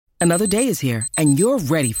Another day is here, and you're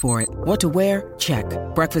ready for it. What to wear? Check.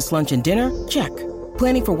 Breakfast, lunch, and dinner? Check.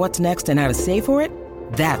 Planning for what's next and how to save for it?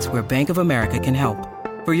 That's where Bank of America can help.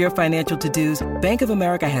 For your financial to-dos, Bank of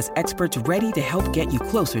America has experts ready to help get you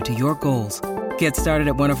closer to your goals. Get started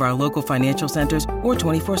at one of our local financial centers or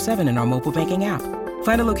 24/7 in our mobile banking app.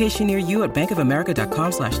 Find a location near you at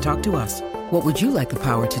bankofamerica.com/talktous. What would you like the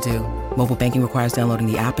power to do? Mobile banking requires downloading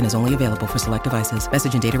the app and is only available for select devices.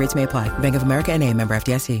 Message and data rates may apply. Bank of America NA, member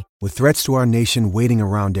FDIC. With threats to our nation waiting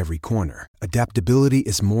around every corner, adaptability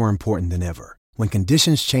is more important than ever. When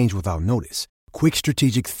conditions change without notice, quick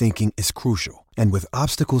strategic thinking is crucial. And with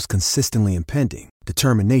obstacles consistently impending,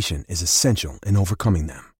 determination is essential in overcoming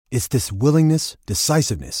them. It's this willingness,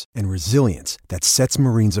 decisiveness, and resilience that sets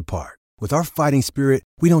Marines apart. With our fighting spirit,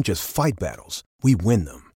 we don't just fight battles, we win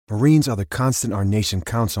them. Marines are the constant our nation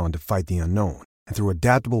counts on to fight the unknown. And through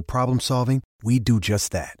adaptable problem solving, we do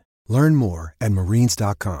just that. Learn more at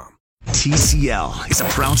marines.com. TCL is a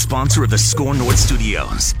proud sponsor of the Score North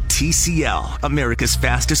Studios. TCL, America's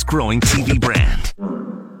fastest growing TV brand. 1,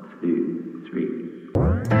 2,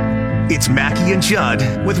 3. It's Mackie and Judd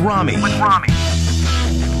with Rami. And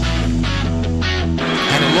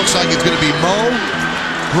it looks like it's going to be Mo.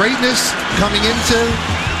 Greatness coming into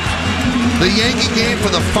the Yankee game for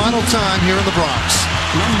the final time here in the Bronx.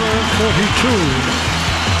 Number 42,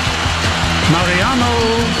 Mariano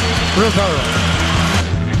Rivera.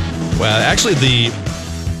 Well, actually,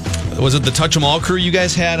 was it the Touch 'Em All crew you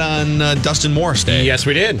guys had on Dustin Morris Day? Yes,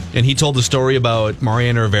 we did. And he told the story about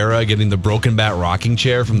Mariano Rivera getting the broken bat rocking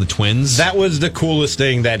chair from the Twins. That was the coolest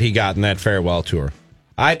thing that he got in that farewell tour.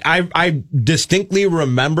 I distinctly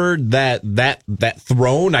remembered that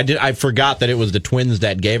throne. I forgot that it was the Twins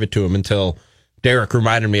that gave it to him until Derek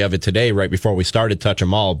reminded me of it today, right before we started Touch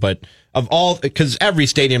 'Em All. But of all, because every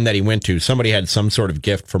stadium that he went to, somebody had some sort of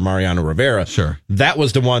gift for Mariano Rivera. Sure. That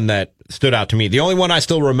was the one that stood out to me. The only one I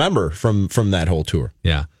still remember from that whole tour.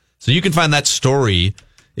 Yeah. So you can find that story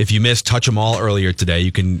if you missed Touch 'Em All earlier today.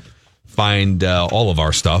 You can find all of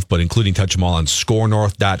our stuff, but including Touch 'Em All on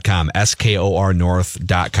scorenorth.com,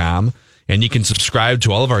 SKORnorth.com. And you can subscribe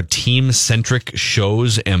to all of our team-centric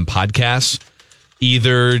shows and podcasts.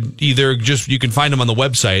 Either just, you can find them on the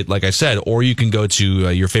website, like I said, or you can go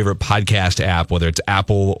to your favorite podcast app, whether it's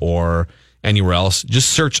Apple or anywhere else. Just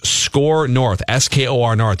search Score North,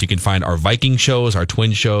 SKOR North. You can find our Viking shows, our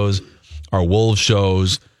Twin shows, our Wolves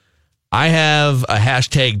shows. I have a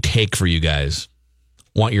hashtag take for you guys.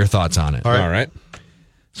 Want your thoughts on it. All right.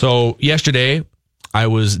 So yesterday, I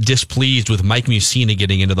was displeased with Mike Mussina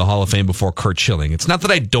getting into the Hall of Fame before Curt Schilling. It's not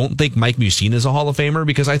that I don't think Mike Mussina is a Hall of Famer,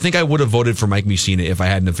 because I think I would have voted for Mike Mussina if I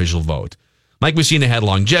had an official vote. Mike Mussina had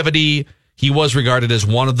longevity. He was regarded as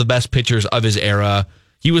one of the best pitchers of his era.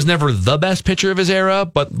 He was never the best pitcher of his era,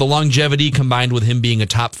 but the longevity combined with him being a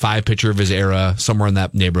top 5 pitcher of his era, somewhere in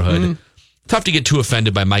that neighborhood. Tough to get too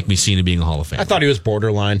offended by Mike Mussina being a Hall of Famer. I thought he was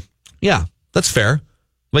borderline. Yeah, that's fair.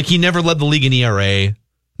 Like, he never led the league in ERA,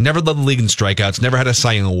 never led the league in strikeouts, never had a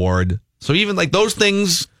Cy Young award. So even like those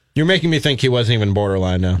things... You're making me think he wasn't even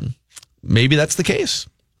borderline now. Maybe that's the case.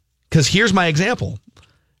 Because here's my example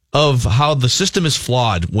of how the system is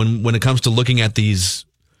flawed when it comes to looking at these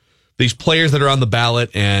players that are on the ballot,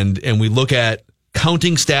 and we look at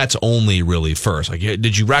counting stats only really first. Like,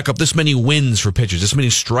 did you rack up this many wins for pitchers, this many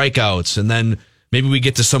strikeouts, and then maybe we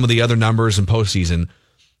get to some of the other numbers in postseason.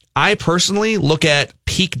 I personally look at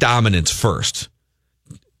peak dominance first.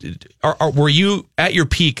 Were you at your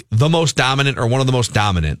peak the most dominant or one of the most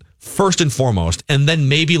dominant first and foremost, and then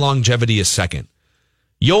maybe longevity is second?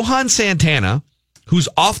 Johan Santana, who's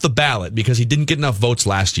off the ballot because he didn't get enough votes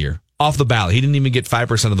last year, off the ballot. He didn't even get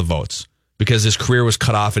 5% of the votes because his career was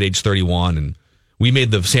cut off at age 31, and we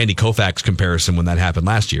made the Sandy Koufax comparison when that happened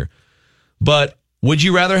last year. But would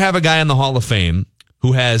you rather have a guy in the Hall of Fame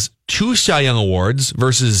who has 2 Cy Young awards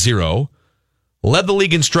versus 0, led the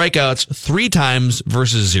league in strikeouts 3 times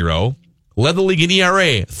versus 0, led the league in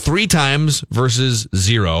ERA 3 times versus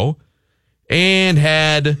 0, and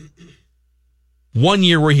had 1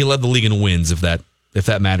 year where he led the league in wins, if that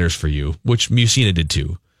matters for you, which Mussina did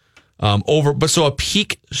too. So a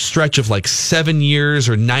peak stretch of like 7 years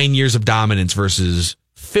or 9 years of dominance versus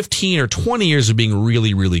 15 or 20 years of being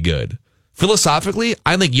really, really good. Philosophically,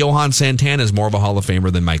 I think Johan Santana is more of a Hall of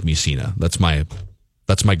Famer than Mike Mussina. That's my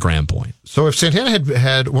grand point. So if Santana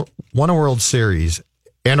had won a World Series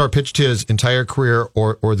and or pitched his entire career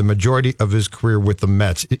or the majority of his career with the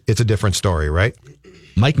Mets, it's a different story, right?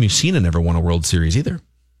 Mike Mussina never won a World Series either.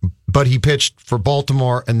 but he pitched for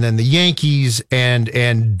Baltimore and then the Yankees,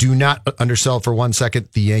 and do not undersell for 1 second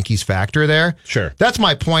the Yankees factor there. Sure. That's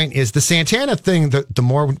my point, is the Santana thing, the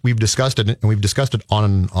more we've discussed it, and we've discussed it on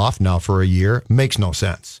and off now for a year, makes no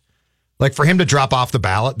sense. Like, for him to drop off the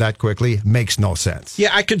ballot that quickly makes no sense.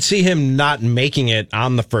 Yeah, I could see him not making it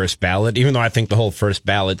on the first ballot, even though I think the whole first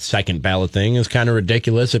ballot, second ballot thing is kind of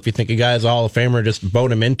ridiculous. If you think a guy is a Hall of Famer, just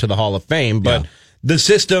vote him into the Hall of Fame. But the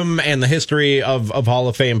system and the history of Hall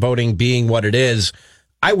of Fame voting being what it is,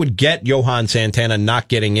 I would get Johan Santana not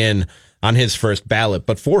getting in on his first ballot.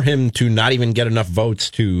 But for him to not even get enough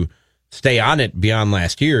votes to stay on it beyond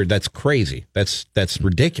last year, that's crazy. That's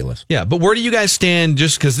ridiculous. Yeah, but where do you guys stand?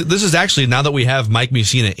 Just because this is actually, now that we have Mike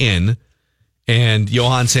Mussina in, and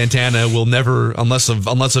Johan Santana will never, unless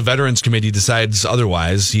a veterans committee decides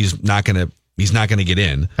otherwise, he's not gonna get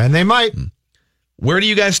in. And they might. Where do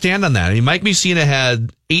you guys stand on that? I mean, Mike Mussina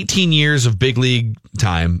had 18 years of big league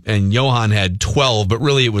time, and Johan had 12, but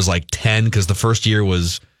really it was like 10 because the first year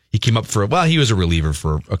he came up he was a reliever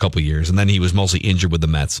for a couple of years, and then he was mostly injured with the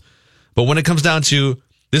Mets. But when it comes down to,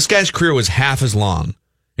 this guy's career was half as long,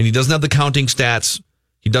 and he doesn't have the counting stats.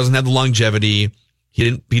 He doesn't have the longevity.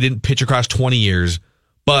 He didn't pitch across 20 years,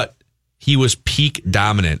 but he was peak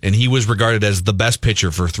dominant, and he was regarded as the best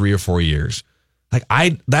pitcher for 3 or 4 years. Like,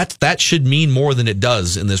 that should mean more than it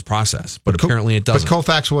does in this process, but apparently it doesn't. But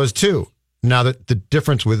Koufax was too. Now, the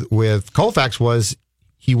difference with Koufax was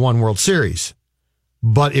he won World Series.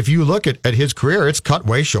 But if you look at his career, it's cut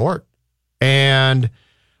way short. And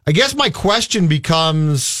I guess my question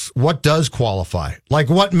becomes, what does qualify? Like,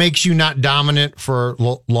 what makes you not dominant for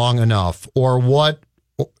long enough? Or what,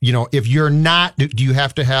 if you're not, do you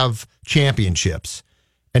have to have championships?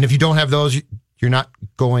 And if you don't have those, you're not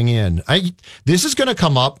going in. This is going to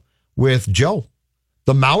come up with Joe.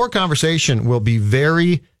 The Mauer conversation will be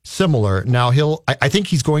very similar. Now, I think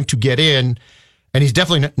he's going to get in, and he's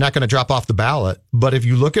definitely not going to drop off the ballot. But if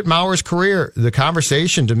you look at Mauer's career, the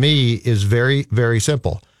conversation to me is very, very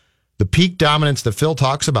simple. The peak dominance that Phil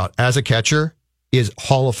talks about as a catcher is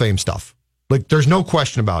Hall of Fame stuff. Like, there's no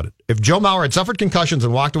question about it. If Joe Mauer had suffered concussions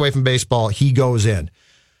and walked away from baseball, he goes in.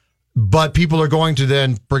 But people are going to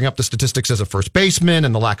then bring up the statistics as a first baseman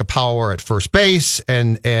and the lack of power at first base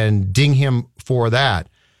and ding him for that.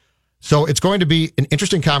 So it's going to be an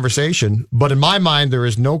interesting conversation. But in my mind, there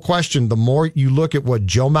is no question, the more you look at what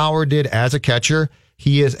Joe Mauer did as a catcher,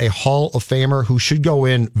 he is a Hall of Famer who should go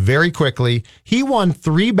in very quickly. He won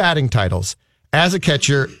 3 batting titles as a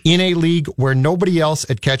catcher in a league where nobody else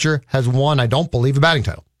at catcher has won, I don't believe, a batting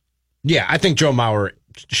title. Yeah, I think Joe Mauer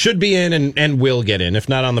should be in and will get in, if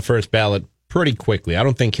not on the first ballot, pretty quickly. I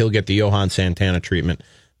don't think he'll get the Johan Santana treatment.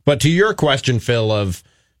 But to your question, Phil, of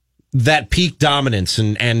that peak dominance,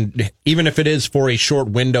 and even if it is for a short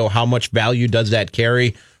window, how much value does that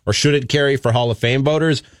carry, or should it carry for Hall of Fame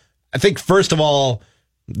voters? I think, first of all,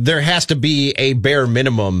 there has to be a bare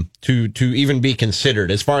minimum to even be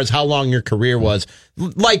considered as far as how long your career was.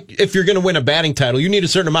 Like, if you're going to win a batting title, you need a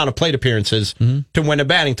certain amount of plate appearances to win a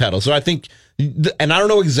batting title. So I think, and I don't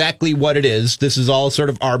know exactly what it is. This is all sort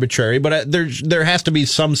of arbitrary, but there has to be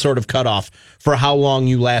some sort of cutoff for how long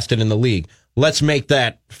you lasted in the league. Let's make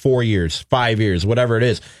that 4 years, 5 years, whatever it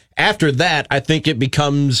is. After that, I think it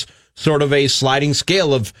becomes sort of a sliding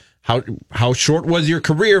scale of how short was your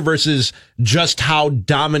career versus just how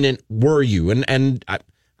dominant were you. And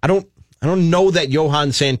I don't know that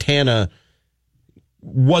Johan Santana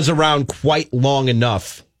was around quite long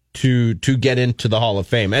enough to get into the Hall of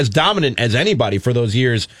Fame, as dominant as anybody for those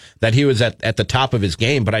years that he was at the top of his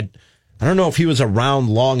game. But I don't know if he was around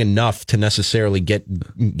long enough to necessarily get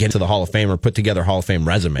to the Hall of Fame or put together a Hall of Fame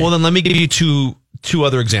resume. Well, then let me give you two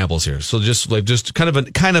other examples here. So just kind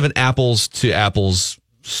of an apples to apples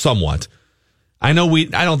somewhat. I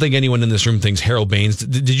don't think anyone in this room thinks Harold Baines.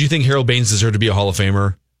 Did you think Harold Baines deserved to be a Hall of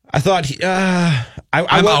Famer? I thought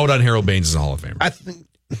I'm out on Harold Baines as a Hall of Famer.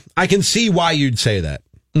 I can see why you'd say that.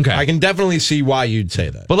 Okay. I can definitely see why you'd say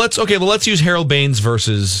that. But let's use Harold Baines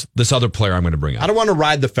versus this other player I'm going to bring up. I don't want to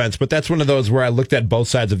ride the fence, but that's one of those where I looked at both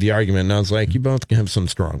sides of the argument and I was like, you both have some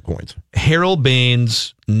strong points. Harold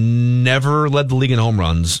Baines never led the league in home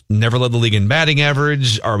runs, never led the league in batting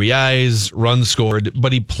average, RBIs, runs scored,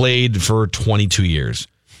 but he played for 22 years.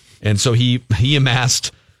 And so he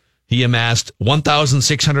amassed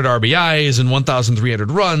 1,600 RBIs and 1,300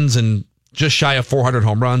 runs and just shy of 400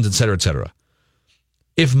 home runs, et cetera, et cetera.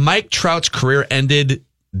 If Mike Trout's career ended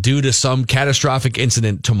due to some catastrophic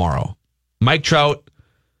incident tomorrow, Mike Trout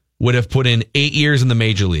would have put in 8 years in the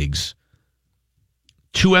major leagues,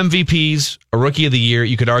 2 MVPs, a Rookie of the Year.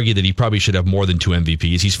 You could argue that he probably should have more than 2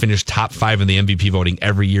 MVPs. He's finished top 5 in the MVP voting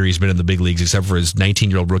every year he's been in the big leagues, except for his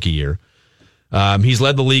 19-year-old rookie year. He's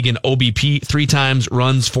led the league in OBP 3 times,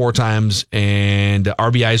 runs 4 times, and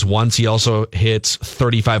RBIs once. He also hits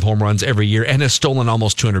 35 home runs every year and has stolen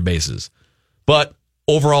almost 200 bases. But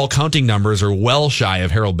overall counting numbers are well shy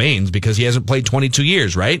of Harold Baines because he hasn't played 22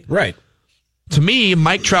 years, right? Right. To me,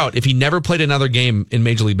 Mike Trout, if he never played another game in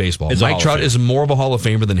Major League Baseball, Mike Trout is more of a Hall of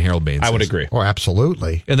Famer than Harold Baines. I would agree. Oh,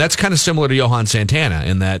 absolutely. And that's kind of similar to Johan Santana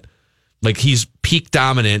in that, like, he's peak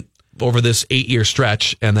dominant over this 8-year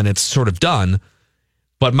stretch, and then it's sort of done.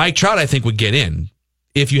 But Mike Trout, I think, would get in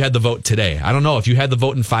if you had the vote today. I don't know. If you had the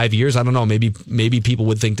vote in 5 years, I don't know. Maybe people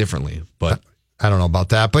would think differently. But I don't know about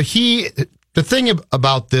that. But the thing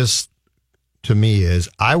about this to me is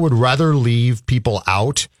I would rather leave people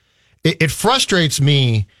out. It frustrates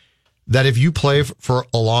me that if you play for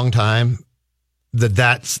a long time,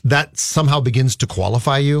 that somehow begins to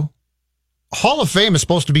qualify you. Hall of Fame is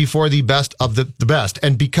supposed to be for the best of the best.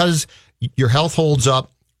 And because your health holds up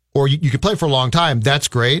or you can play for a long time, that's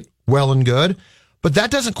great, well and good. But that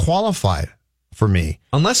doesn't qualify for me.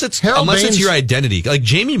 Unless it's your identity. Like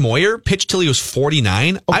Jamie Moyer pitched till he was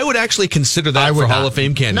 49. I would actually consider that for Hall of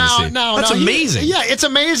Fame candidacy. That's amazing. It's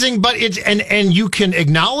amazing, but and you can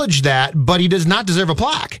acknowledge that, but he does not deserve a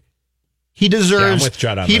plaque. He deserves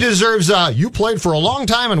you played for a long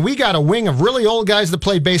time and we got a wing of really old guys that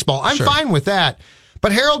played baseball. I'm fine with that.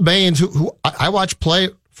 But Harold Baines, who I watched play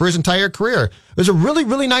for his entire career, was a really,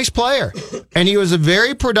 really nice player. And he was a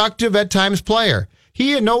very productive at times player.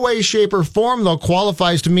 He in no way, shape, or form, though,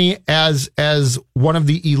 qualifies to me as one of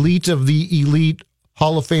the elite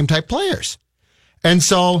Hall of Fame type players. And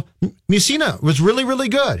so Mussina was really, really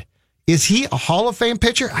good. Is he a Hall of Fame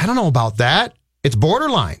pitcher? I don't know about that. It's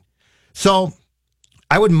borderline. So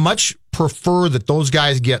I would much prefer that those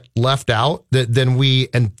guys get left out than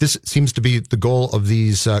and this seems to be the goal of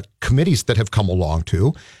these committees that have come along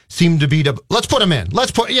let's put them in.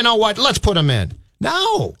 Let's put them in.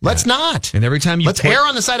 No, let's not. And every time let's err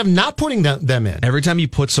on the side of not putting them in. Every time you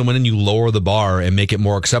put someone in, you lower the bar and make it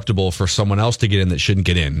more acceptable for someone else to get in that shouldn't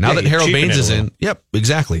get in. Now that Harold Baines is in, yep,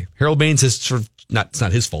 exactly. Harold Baines is sort of it's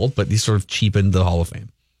not his fault, but he's sort of cheapened the Hall of Fame.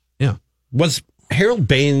 Yeah. Was Harold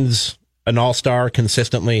Baines an all-star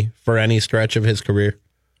consistently for any stretch of his career?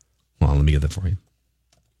 Well, let me get that for you.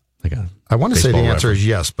 I want to say the answer is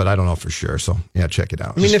yes, but I don't know for sure. So, yeah, check it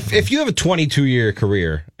out. I mean, if you have a 22-year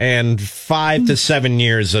career and 5 to 7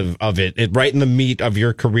 years of it right in the meat of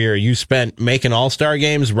your career, you spent making all-star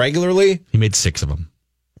games regularly? He made 6 of them.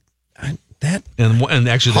 And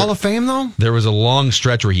actually, Hall of Fame, though? There was a long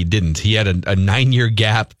stretch where he didn't. He had a 9-year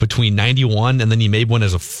gap between 91 and then he made one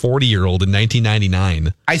as a 40-year-old in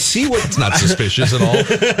 1999. I see what... It's not suspicious at all.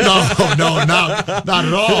 No, not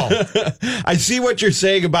at all. I see what you're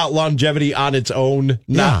saying about longevity on its own,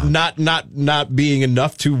 not being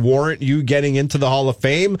enough to warrant you getting into the Hall of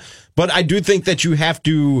Fame. But I do think that you have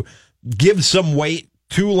to give some weight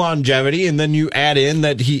to longevity, and then you add in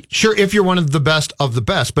that Sure, if you're one of the best,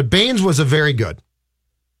 but Baines was a very good.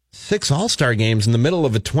 6 All-Star games in the middle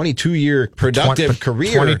of a 22-year productive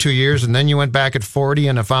career. 22 years, and then you went back at 40,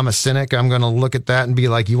 and if I'm a cynic, I'm going to look at that and be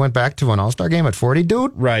like, you went back to an All-Star game at 40,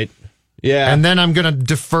 dude? Right. Yeah. And then I'm going to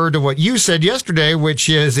defer to what you said yesterday, which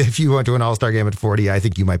is if you went to an All-Star game at 40, I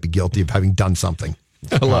think you might be guilty of having done something.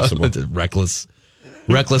 Reckless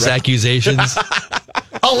accusations.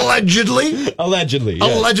 Allegedly. Yes.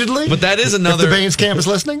 Allegedly. But that is another... If the Baines camp is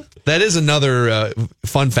listening? That is another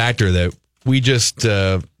fun factor that we just,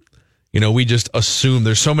 we just assume.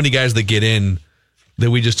 There's so many guys that get in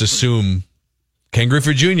that we just assume Ken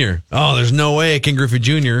Griffey Jr. Oh, there's no way Ken Griffey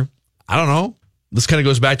Jr. I don't know. This kind of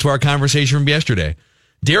goes back to our conversation from yesterday.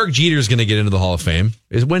 Derek Jeter is going to get into the Hall of Fame.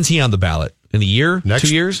 When's he on the ballot? In a year?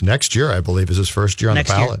 2 years? Next year, I believe, is his first year on the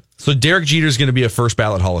ballot. So Derek Jeter is going to be a first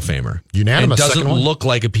ballot Hall of Famer. Unanimous. And doesn't look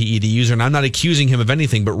like a PED user, and I'm not accusing him of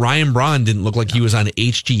anything, but Ryan Braun didn't look like he was on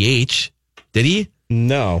HGH. Did he?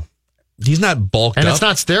 No. He's not bulked up. And it's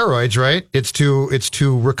not steroids, right? It's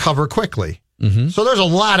to recover quickly. Mm-hmm. So there's a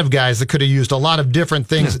lot of guys that could have used a lot of different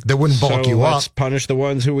things that wouldn't bulk you up. Let's punish the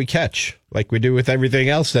ones who we catch, like we do with everything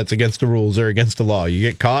else that's against the rules or against the law. You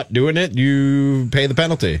get caught doing it, you pay the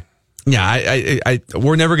penalty. Yeah,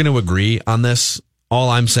 we're never going to agree on this. All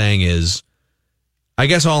I'm saying is on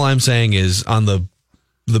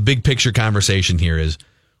the big picture conversation here is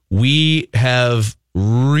we have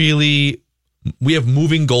moving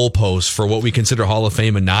goalposts for what we consider Hall of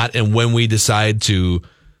Fame and not, and when we decide to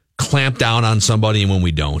clamp down on somebody and when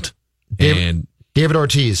we don't. David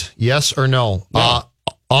Ortiz, yes or no? Yeah.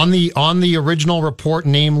 On the original report,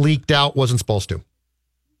 name leaked out, wasn't supposed to.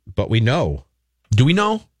 But we know. Do we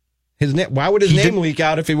know? His name. Why would his name leak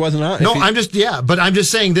out if he wasn't on? No, I'm just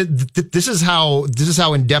saying that this is how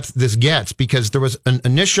in depth this gets, because there was an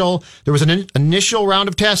initial round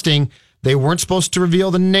of testing. They weren't supposed to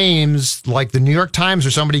reveal the names, like the New York Times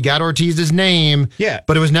or somebody got Ortiz's name. Yeah,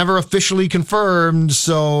 but it was never officially confirmed.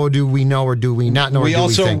 So do we know or do we not know? We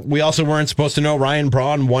also weren't supposed to know Ryan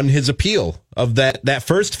Braun won his appeal of that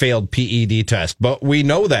first failed PED test, but we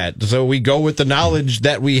know that. So we go with the knowledge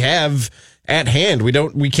that we have at hand.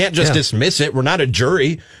 We can't just dismiss it. We're not a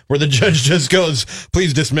jury where the judge just goes,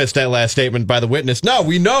 please dismiss that last statement by the witness. No,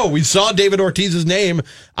 we know. We saw David Ortiz's name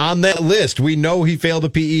on that list. We know he failed a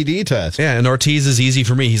PED test. Yeah, and Ortiz is easy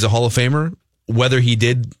for me. He's a Hall of Famer, whether he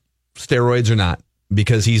did steroids or not,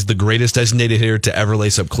 because he's the greatest designated hitter to ever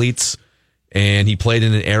lace up cleats, and he played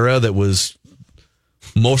in an era that was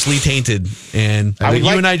mostly tainted, and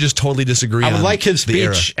and I just totally disagree. I would like his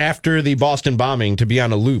speech after the Boston bombing to be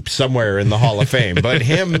on a loop somewhere in the Hall of Fame, but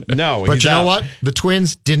him, no. But you know what? The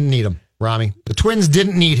Twins didn't need him, Rami. The Twins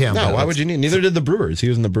didn't need him. No, why would you need him? Neither did the Brewers. He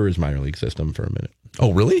was in the Brewers minor league system for a minute.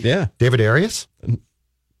 Oh, really? Yeah. David Arias?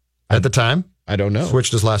 At the time? I don't know.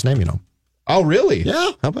 Switched his last name, you know. Oh, really?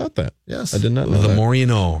 Yeah. How about that? Yes. I did not know that. The more you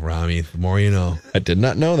know, Rami. The more you know. I did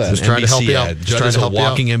not know that. Just trying to help you out. Judd is a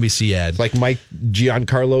walking NBC ad. It's like Mike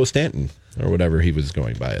Giancarlo Stanton or whatever he was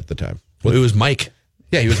going by at the time. Well, it was Mike.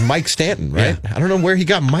 Yeah, he was Mike Stanton, right? Yeah. I don't know where he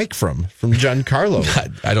got Mike from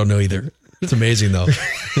Giancarlo. I don't know either. It's amazing, though.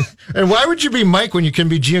 And why would you be Mike when you can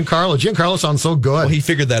be Giancarlo? Giancarlo sounds so good. Well, he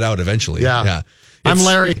figured that out eventually. Yeah. I'm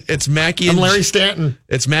Larry. It's Mackey. I'm Larry Stanton.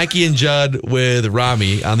 It's Mackey and Judd with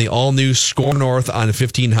Rami on the all-new Score North on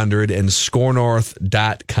 1500 and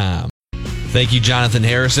scorenorth.com. Thank you, Jonathan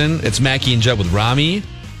Harrison. It's Mackey and Judd with Rami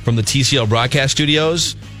from the TCL Broadcast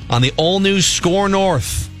Studios on the all-new Score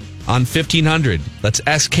North on 1500. That's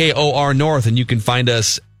SKOR North, and you can find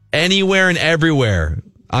us anywhere and everywhere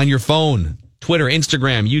on your phone, Twitter,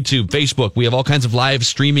 Instagram, YouTube, Facebook. We have all kinds of live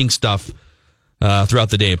streaming stuff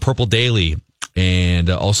throughout the day. Purple Daily. And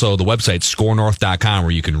also the website, scorenorth.com,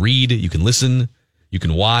 where you can read, you can listen, you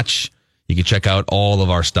can watch, you can check out all of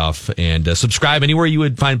our stuff, and subscribe anywhere you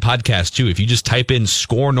would find podcasts, too. If you just type in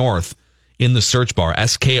Score North in the search bar,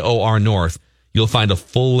 SKOR North, you'll find a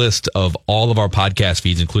full list of all of our podcast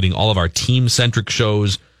feeds, including all of our team-centric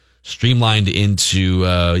shows, streamlined into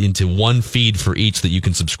one feed for each that you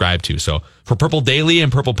can subscribe to. So for Purple Daily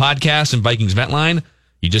and Purple Podcast and Vikings Ventline,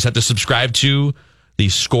 you just have to subscribe to the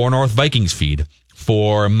Score North Vikings feed.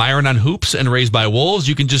 For Myron on Hoops and Raised by Wolves,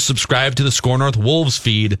 you can just subscribe to the Score North Wolves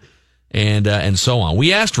feed, and so on.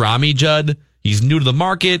 We asked Rami, Judd. He's new to the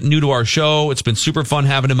market, new to our show. It's been super fun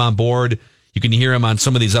having him on board. You can hear him on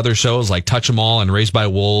some of these other shows like Touch 'Em All and Raised by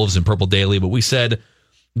Wolves and Purple Daily. But we said,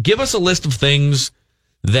 give us a list of things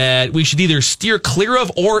that we should either steer clear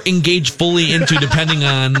of or engage fully into, depending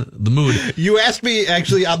on the mood. You asked me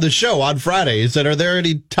actually on the show on Friday, you said, are there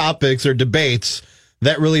any topics or debates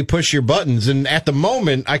that really push your buttons? And at the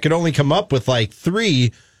moment, I could only come up with like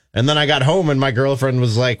 3. And then I got home and my girlfriend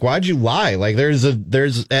was like, why'd you lie? Like there's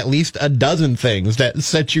at least a dozen things that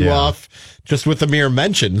set you off just with the mere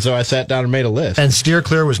mention. So I sat down and made a list. And steer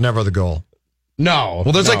clear was never the goal. No.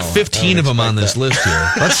 Well, there's like 15 of them on this list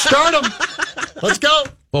here. Let's start them. Let's go.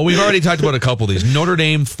 Well, we've already talked about a couple of these. Notre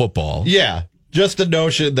Dame football. Yeah. Just the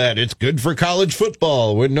notion that it's good for college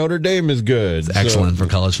football when Notre Dame is good. It's excellent for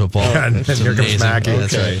college football. And here comes Mackey.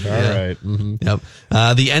 That's okay. right. All right. Mm-hmm. Yep.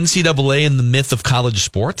 The NCAA and the myth of college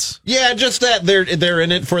sports. Yeah, just that they're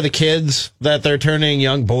in it for the kids, that they're turning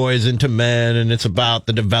young boys into men, and it's about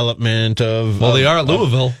the development of... Well, they are at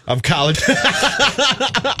Louisville. Of college.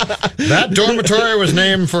 That dormitory was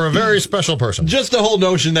named for a very special person. Just the whole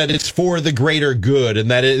notion that it's for the greater good and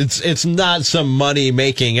that it's not some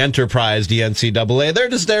money-making enterprise, the NCAA. They're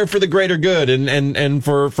just there for the greater good and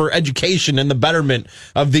for education and the betterment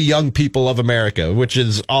of the young people of America, which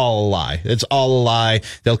is all a lie. It's all a lie.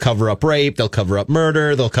 They'll cover up rape. They'll cover up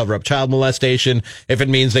murder. They'll cover up child molestation if it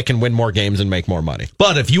means they can win more games and make more money.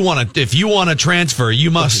 But if you want to transfer,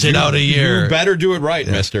 you must sit out a year. You better do it right,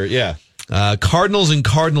 mister. Yeah. Cardinals and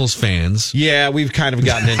Cardinals fans. Yeah, we've kind of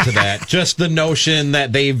gotten into that. Just the notion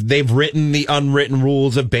that they've written the unwritten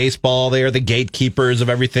rules of baseball. They are the gatekeepers of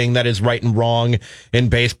everything that is right and wrong in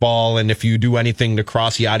baseball. And if you do anything to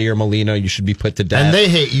cross Yadi or Molina, you should be put to death. And they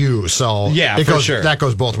hate you, so yeah, sure. That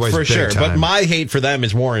goes both ways. For sure. Time. But my hate for them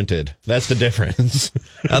is warranted. That's the difference.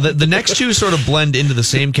 The next two sort of blend into the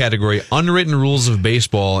same category: unwritten rules of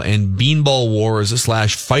baseball and beanball wars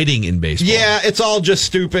 / fighting in baseball. Yeah, it's all just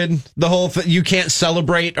stupid. The whole whole you can't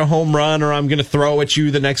celebrate a home run, or I'm going to throw at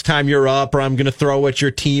you the next time you're up, or I'm going to throw at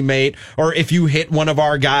your teammate, or if you hit one of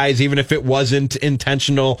our guys, even if it wasn't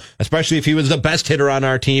intentional, especially if he was the best hitter on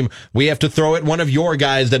our team, we have to throw at one of your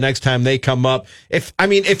guys the next time they come up.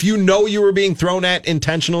 If you know you were being thrown at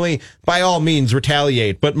intentionally, by all means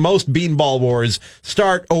retaliate. But most beanball wars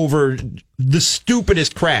start over the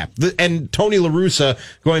stupidest crap. And Tony La Russa,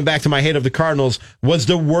 going back to my hate of the Cardinals, was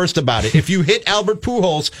the worst about it. If you hit Albert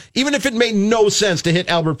Pujols, even if it made no sense to hit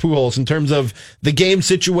Albert Pujols in terms of the game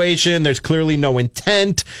situation, there's clearly no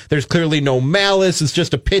intent, there's clearly no malice, it's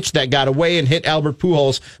just a pitch that got away and hit Albert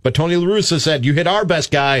Pujols. But Tony La Russa said, you hit our best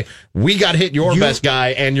guy, we got to hit your best guy,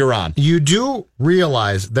 and you're on. You do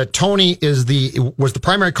realize that Tony was the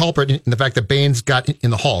primary culprit in the fact that Baines got in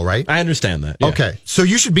the Hall, right? I understand that. Yeah. Okay, so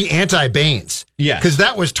you should be anti-Baines. Yeah. Because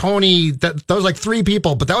that was Tony, that was like 3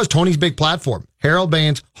 people, but that was Tony's big platform. Harold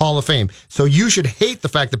Baines, Hall of Fame. So you should hate the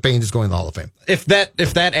fact that Baines is going to the Hall of Fame. If that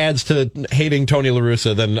adds to hating Tony La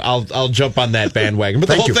Russa, then I'll jump on that bandwagon. But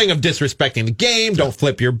the whole thing of disrespecting the game, don't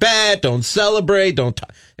flip your bat, don't celebrate,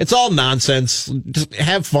 it's all nonsense. Just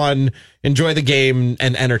have fun, enjoy the game,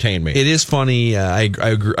 and entertain me. It is funny. I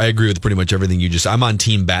agree with pretty much everything you just. I'm on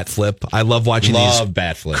team bat flip. I love watching these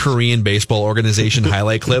bat flips. Korean baseball organization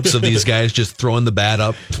highlight clips of these guys just throwing the bat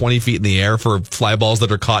up 20 feet in the air for fly balls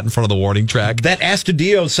that are caught in front of the warning track. That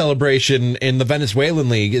Astudillo celebration in the Venezuelan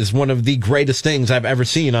League is one of the greatest things I've ever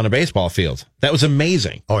seen on a baseball field. That was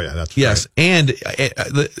amazing. Oh yeah, that's yes, right. And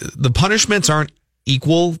the punishments aren't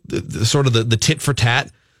equal. Sort of the tit for tat.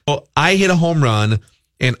 Oh, I hit a home run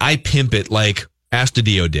and I pimp it like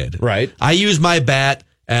Astudillo did. Right. I use my bat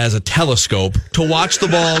as a telescope to watch the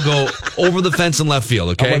ball go over the fence in left field,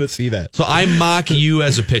 okay? I want to see that. So I mock you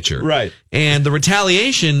as a pitcher. Right. And the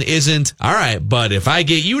retaliation isn't, all right, but if I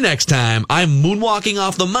get you next time, I'm moonwalking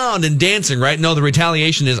off the mound and dancing, right? No, the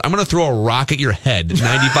retaliation is, I'm going to throw a rock at your head,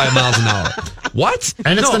 95 miles an hour. What?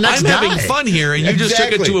 And it's the next I'm guy. having fun here, and you just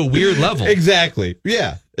took it to a weird level. Exactly.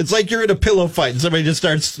 Yeah. It's like you're in a pillow fight and somebody just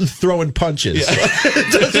starts throwing punches. Yeah.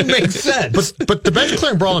 It doesn't make sense. But the bench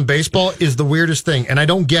clearing brawl in baseball is the weirdest thing, and I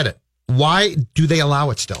don't get it. Why do they allow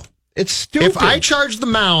it still? It's stupid. If I charge the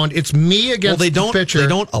mound, it's me against the pitcher. They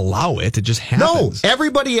don't allow it. It just happens. No,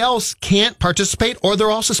 everybody else can't participate, or they're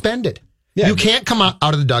all suspended. Yeah, you can't come out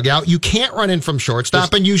of the dugout. You can't run in from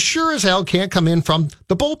shortstop, and you sure as hell can't come in from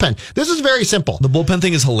the bullpen. This is very simple. The bullpen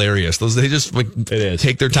thing is hilarious. They just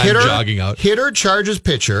take their time jogging out. Hitter charges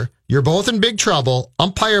pitcher. You're both in big trouble.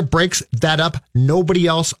 Umpire breaks that up. Nobody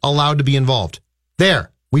else allowed to be involved.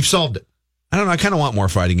 There. We've solved it. I don't know. I kind of want more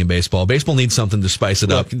fighting in baseball. Baseball needs something to spice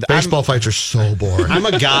it up. Baseball fights are so boring. I'm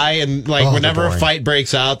a guy, and whenever a fight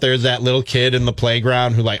breaks out, there's that little kid in the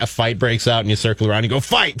playground who a fight breaks out, and you circle around and you go,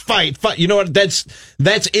 fight, fight, fight. You know what? That's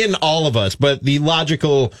in all of us. But the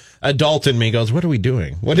logical adult in me goes, what are we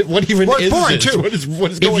doing? What even is boring this? Too.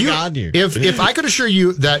 What is going on here? If I could assure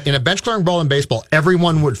you that in a bench clearing brawl in baseball,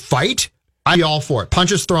 everyone would fight, I'd be all for it.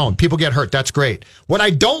 Punches thrown, people get hurt. That's great. What I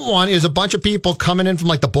don't want is a bunch of people coming in from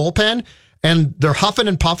the bullpen, and they're huffing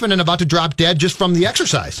and puffing and about to drop dead just from the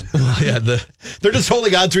exercise. Yeah, they're just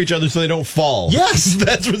holding on to each other so they don't fall. Yes,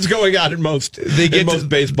 that's what's going on in most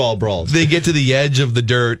baseball brawls. They get to the edge of the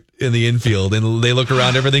dirt in the infield and they look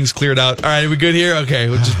around. Everything's cleared out. All right, are we good here? Okay,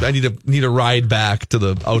 I need to ride back to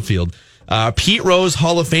the outfield. Pete Rose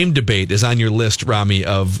Hall of Fame debate is on your list, Rami,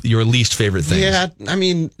 of your least favorite things. Yeah, I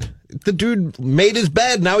mean, the dude made his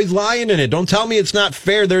bed. Now he's lying in it. Don't tell me it's not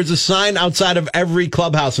fair. There's a sign outside of every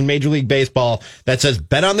clubhouse in Major League Baseball that says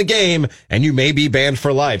bet on the game and you may be banned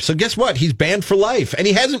for life. So guess what? He's banned for life. And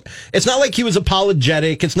it's not like he was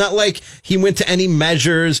apologetic. It's not like he went to any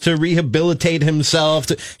measures to rehabilitate himself.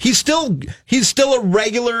 He's still a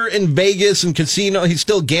regular in Vegas and casino. He's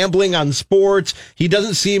still gambling on sports. He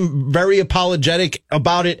doesn't seem very apologetic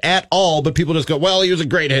about it at all, but people just go, well, he was a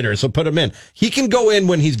great hitter, so put him in. He can go in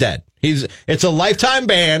when he's dead. It's a lifetime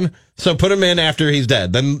ban, so put him in after he's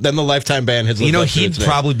dead. Then the lifetime ban has lived up to its name. He'd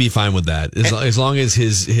probably be fine with that as long as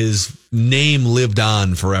his name lived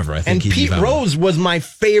on forever. I think. And Pete Rose was my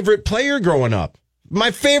favorite player growing up. My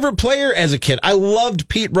favorite player as a kid. I loved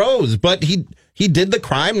Pete Rose, but he did the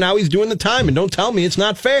crime. Now he's doing the time, and don't tell me it's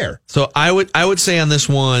not fair. So I would say on this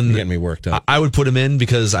one, you're getting me worked up. I would put him in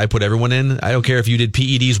because I put everyone in. I don't care if you did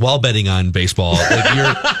PEDs while betting on baseball.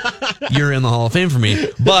 You're in the Hall of Fame for me.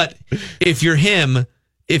 But if you're him,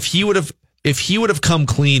 if he would have come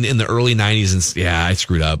clean in the early 90s and I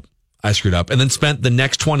screwed up, and then spent the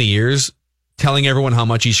next 20 years telling everyone how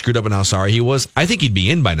much he screwed up and how sorry he was, I think he'd be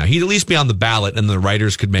in by now. He'd at least be on the ballot, and the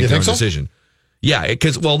writers could make their own decision. Yeah,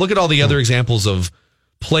 because, look at all the other examples of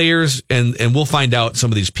players, and we'll find out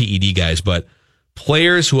some of these PED guys, but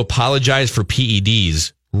players who apologize for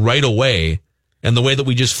PEDs right away, and the way that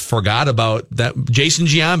we just forgot about that. Jason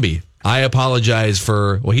Giambi, I apologize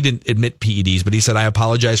for, well, he didn't admit PEDs, but he said, I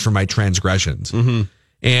apologize for my transgressions. Mm-hmm.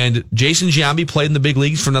 And Jason Giambi played in the big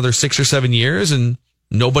leagues for another 6 or 7 years, and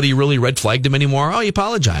nobody really red flagged him anymore. Oh, he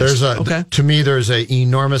apologized. To me, there's an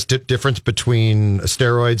enormous difference between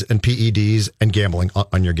steroids and PEDs and gambling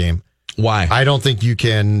on your game. Why? I don't think you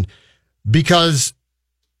can, because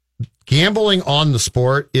gambling on the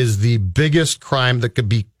sport is the biggest crime that could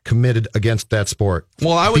be committed against that sport.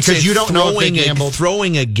 Well, I would because say you don't know if they gambled.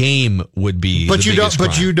 Throwing a game would be, but you don't. Crime.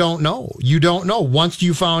 But you don't know. You don't know. Once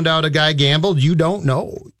you found out a guy gambled, you don't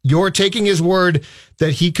know. You're taking his word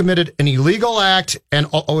that he committed an illegal act and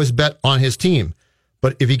always bet on his team.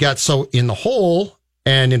 But if he got so in the hole,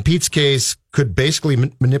 and in Pete's case, could basically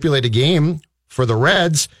manipulate a game for the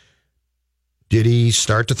Reds, did he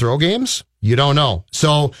start to throw games? You don't know.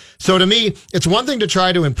 So to me, it's one thing to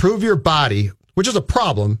try to improve your body, which is a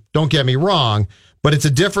problem, don't get me wrong, but it's a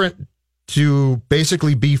different to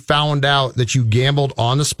basically be found out that you gambled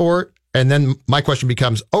on the sport. And then my question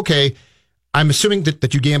becomes, okay, I'm assuming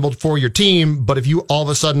that you gambled for your team, but if you all of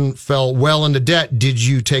a sudden fell well into debt, did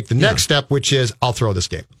you take the next step, which is, I'll throw this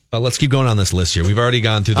game? Let's keep going on this list here. We've already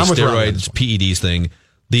gone through the steroids, PEDs thing.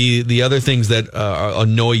 The other things that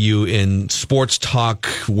annoy you in sports talk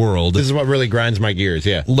world. This is what really grinds my gears,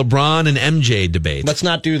 yeah. LeBron and MJ debate. Let's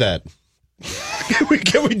not do that. Can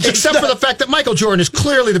we Except for the fact that Michael Jordan is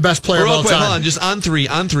clearly the best player of all time. Hold on, just on three.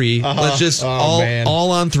 Let's just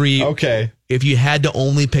all on three. Okay. If you had to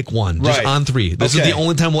only pick one, just on three. This is the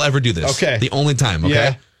only time we'll ever do this. Okay. The only time, okay?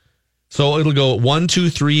 Yeah. So it'll go 1, 2,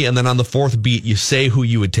 3, and then on the fourth beat, you say who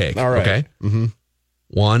you would take. All right. Okay? Mm-hmm.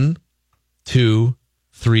 1, 2,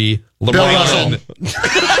 3, LeBron.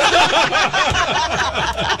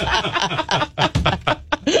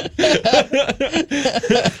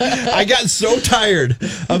 I got so tired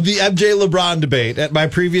of the MJ LeBron debate at my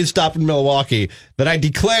previous stop in Milwaukee that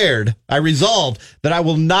I resolved that I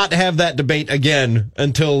will not have that debate again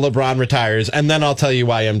until LeBron retires, and then I'll tell you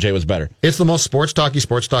why MJ was better. It's the most sports talk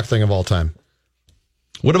thing of all time.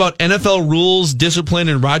 What about NFL rules, discipline,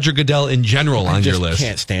 and Roger Goodell in general on your list? I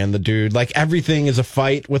can't stand the dude. Like, everything is a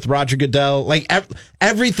fight with Roger Goodell. Like,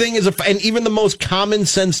 everything is a fight. And even the most common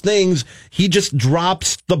sense things, he just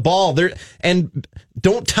drops the ball. And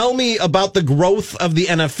don't tell me about the growth of the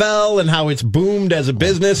NFL and how it's boomed as a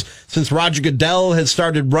business since Roger Goodell has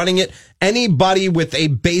started running it. Anybody with a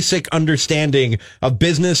basic understanding of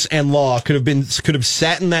business and law could have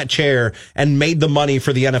sat in that chair and made the money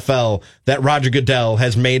for the NFL that Roger Goodell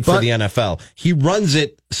has made for the NFL. He runs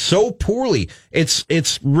it so poorly.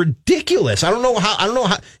 It's ridiculous. I don't know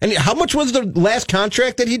how. And how much was the last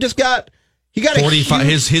contract that he just got? He got 45.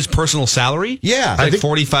 His personal salary. Yeah, I think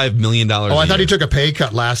 $45 million. Oh, I thought he took a pay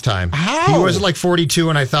cut last time. How? He was like 42,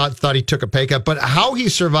 and I thought he took a pay cut. But how he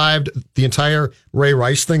survived the entire Ray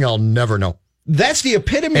Rice thing, I'll never know. That's the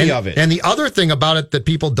epitome of it. And the other thing about it that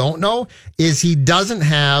people don't know is he doesn't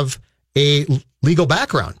have a legal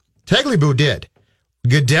background. Tagliabue did.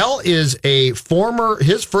 Goodell is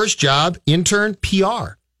his first job, intern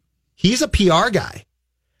PR. He's a PR guy.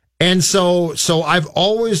 And so I've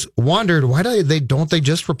always wondered, why don't they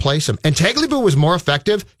just replace him? And Tagliabue was more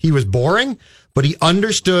effective. He was boring, but he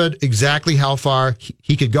understood exactly how far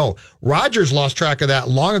he could go. Rodgers lost track of that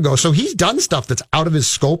long ago. So he's done stuff that's out of his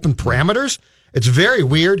scope and parameters. It's very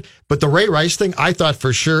weird. But the Ray Rice thing, I thought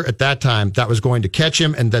for sure at that time that was going to catch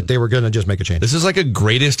him and that they were going to just make a change. This is like a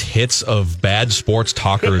greatest hits of bad sports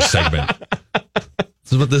talkers segment.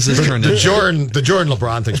 This is what this is turned into. The Jordan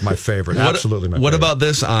LeBron thing's my favorite. Absolutely my favorite. What about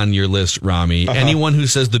this on your list, Rami? Anyone who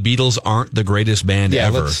says the Beatles aren't the greatest band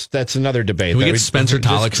ever. That's another debate. Can we get Spencer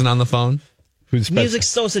Tollickson on the phone? Music's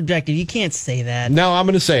so subjective. You can't say that. No, I'm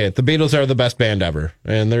going to say it. The Beatles are the best band ever.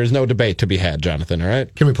 And there's no debate to be had, Jonathan, all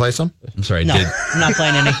right? Can we play some? I'm sorry. No, I'm not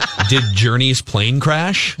playing any. Did Journey's plane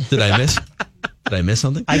crash? Did I miss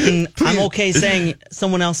something? I'm okay saying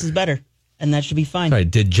someone else is better. And that should be fine. Right.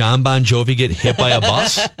 Did John Bon Jovi get hit by a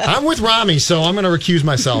bus? I'm with Rami, so I'm going to recuse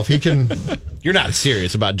myself. He can. You're not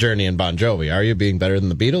serious about Journey and Bon Jovi, are you? Being better than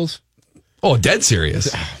the Beatles? Oh, dead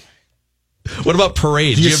serious. What about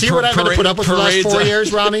Parade? Do you see what I've had to put up with the last 4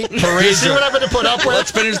 years, Rami? Parade. You see what I've had to put up with? Let's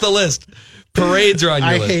finish the list. Parades are on your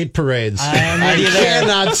I list. hate parades. I'm with I you there.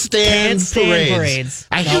 cannot stand, Can't stand parades.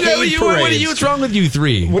 I You hate know, parades. what are you? What's wrong with you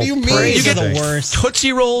three? What do you mean? Parades You are get the worst.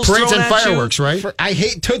 Tootsie Rolls Parades thrown and at you? fireworks, right? I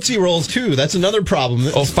hate Tootsie Rolls too. That's another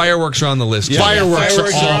problem. Oh, fireworks are on the list. Yeah, Fireworks are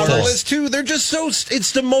on the awful. list too. They're just so.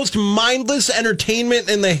 It's the most mindless entertainment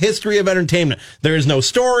in the history of entertainment. There is no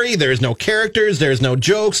story. There is no characters. There's no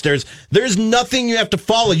jokes. There's nothing you have to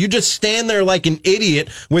follow. You just stand there like an idiot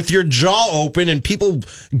with your jaw open and people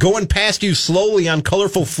going past you slowly on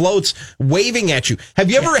colorful floats, waving at you. Have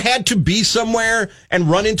you ever had to be somewhere and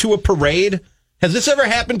run into a parade? Has this ever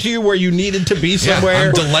happened to you where you needed to be somewhere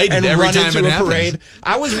I'm delighted and every run time into it a happens. parade?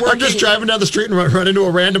 I was working. I'm just driving down the street and run into a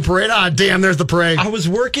random parade. Ah, damn, there's the parade. I was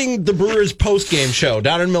working the Brewers post-game show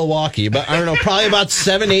down in Milwaukee, but I don't know, probably about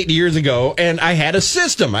 7-8 years ago, and I had a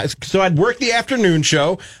system. So I'd work the afternoon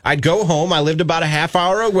show. I'd go home. I lived about a half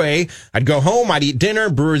hour away. I'd go home. I'd eat dinner.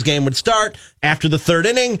 Brewers game would start. After the third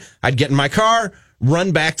inning, I'd get in my car,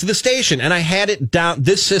 run back to the station. And I had it down.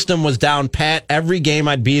 This system was down pat. Every game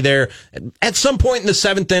I'd be there. At some point in the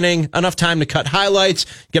seventh inning, enough time to cut highlights,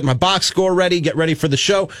 get my box score ready, get ready for the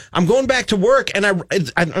show. I'm going back to work, and I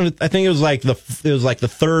think it was like the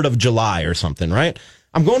 3rd of July or something, right?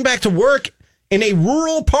 I'm going back to work in a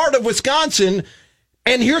rural part of Wisconsin.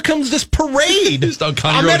 And here comes this parade. Just on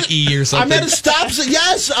County Road E or something. I'm at a stop sign.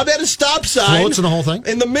 Yes, I'm at a stop sign. Floats and the whole thing?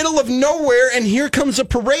 In the middle of nowhere, and here comes a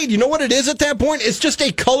parade. You know what it is at that point? It's just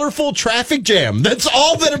a colorful traffic jam. That's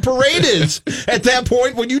all that a parade is at that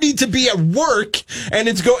point when you need to be at work and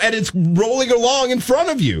it's rolling along in front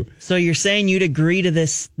of you. So you're saying you'd agree to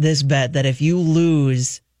this bet that if you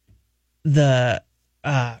lose the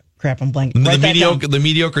crap, I'm blanking. The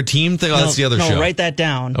mediocre team thing? Oh, that's the other show. Write that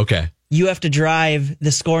down. Okay. You have to drive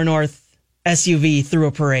the Score North SUV through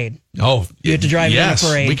a parade. Oh, you have to drive in a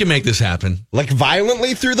parade. We can make this happen. Like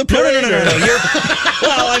violently through the parade? No.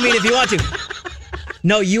 Well, I mean, if you want to.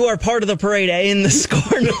 No, you are part of the parade in the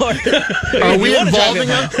Score North. Are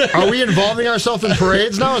we involving ourselves in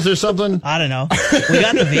parades now? Is there something? I don't know. We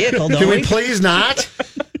got the vehicle, don't Can we? we please not?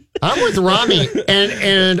 I'm with Rami.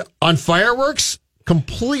 And on fireworks,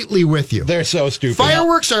 completely with you. They're so stupid.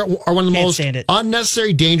 Fireworks are one of the Can't most stand it.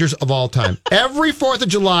 unnecessary dangers of all time. Every 4th of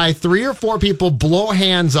July, 3 or 4 people blow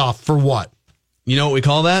hands off for what? You know what we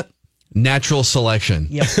call that? Natural selection.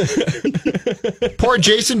 Yep. Poor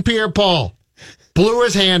Jason Pierre-Paul blew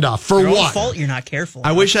his hand off for Your own what? fault you're not careful.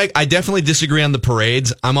 I wish I definitely disagree on the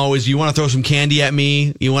parades. I'm always, you want to throw some candy at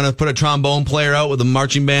me? You want to put a trombone player out with a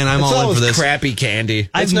marching band? I'm all in for this. Crappy candy.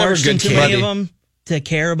 I've It's never marched good into candy. many of them to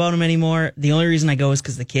care about them anymore. The only reason I go is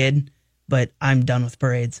because the kid, but I'm done with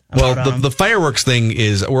parades. I'm out on Well, 'em. the fireworks thing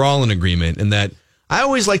is, we're all in agreement in that I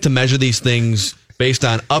always like to measure these things based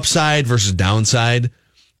on upside versus downside.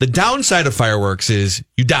 The downside of fireworks is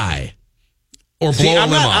you die or blow a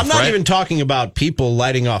limb off. I'm not right? even talking about people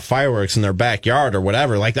lighting off fireworks in their backyard or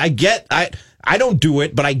whatever. Like I don't do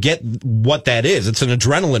it, but I get what that is. It's an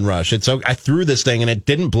adrenaline rush. I threw this thing and it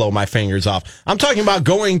didn't blow my fingers off. I'm talking about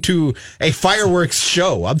going to a fireworks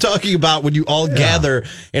show. I'm talking about when you all gather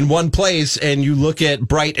in one place and you look at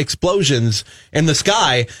bright explosions in the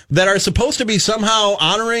sky that are supposed to be somehow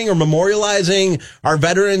honoring or memorializing our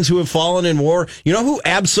veterans who have fallen in war. You know who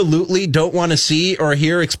absolutely don't want to see or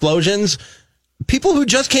hear explosions? People who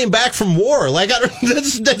just came back from war. Like,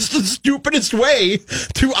 that's the stupidest way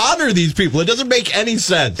to honor these people. It doesn't make any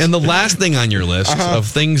sense. And the last thing on your list of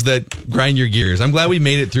things that grind your gears, I'm glad we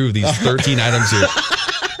made it through these 13 items here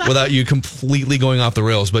without you completely going off the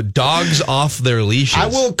rails, but dogs off their leashes. I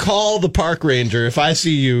will call the park ranger if I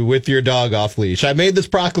see you with your dog off leash. I made this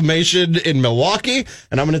proclamation in Milwaukee,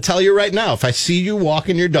 and I'm going to tell you right now, if I see you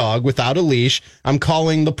walking your dog without a leash, I'm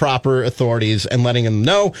calling the proper authorities and letting them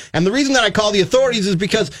know. And the reason that I call the authorities is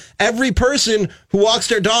because every person who walks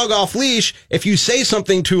their dog off leash, if you say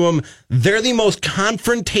something to them, they're the most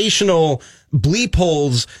confrontational bleep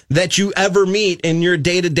holes that you ever meet in your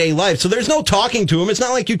day-to-day life. So there's no talking to them. It's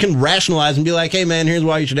not like you can rationalize and be like, hey man, here's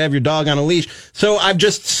why you should have your dog on a leash. So I've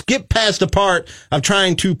just skipped past the part of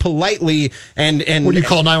trying to politely and What do you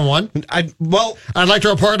call 911? I'd like to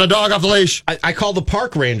report a dog off the leash. I call the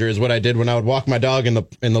park ranger is what I did when I would walk my dog in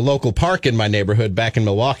the local park in my neighborhood back in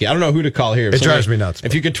Milwaukee. I don't know who to call here. It drives me nuts.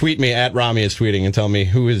 If you could tweet me at Rami is tweeting and tell me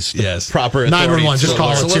who is the proper authority. 911, just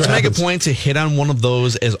call it. So let's make a point to hit on one of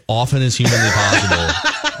those as often as humanly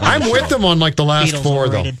possible. I'm with them on like the last Beatles 4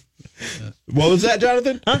 overrated. though. What was that,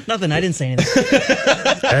 Jonathan? Huh? Nothing. I didn't say anything.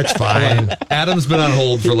 That's fine. Adam's been on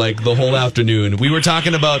hold for like the whole afternoon. We were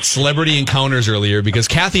talking about celebrity encounters earlier because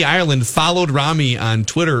Kathy Ireland followed Rami on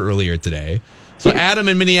Twitter earlier today. So Adam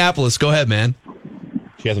in Minneapolis, go ahead, man.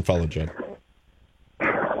 She hasn't followed Jen.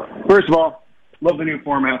 First of all, love the new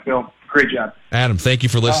format, Phil. Great job. Adam, thank you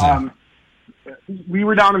for listening. We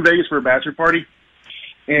were down in Vegas for a bachelor party,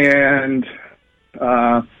 and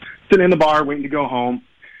sitting in the bar waiting to go home,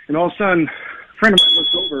 and all of a sudden, a friend of mine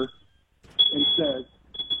looks over and says,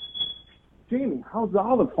 "Jamie, how's the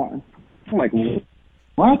olive farm?" I'm like,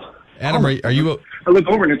 "What?" Adam, are you? I look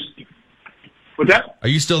over and it's. What's that? Are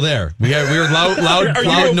you still there? We heard loud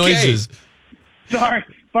okay? noises. Sorry.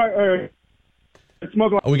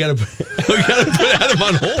 Smoke. We gotta put Adam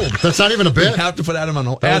on hold. That's not even a bit. We have to put Adam on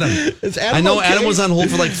hold. Adam, Is Adam I know okay? Adam was on hold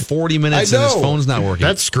for like 40 minutes and his phone's not working.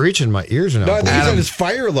 That's screeching. My ears are now. No, I think bleeding. his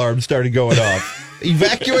fire alarm started going off.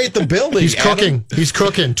 Evacuate the building. He's Adam. cooking. He's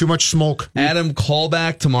cooking. Too much smoke. Adam, call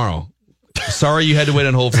back tomorrow. Sorry you had to wait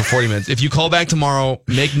on hold for 40 minutes. If you call back tomorrow,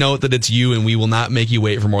 make note that it's you and we will not make you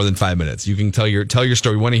wait for more than 5 minutes. You can tell your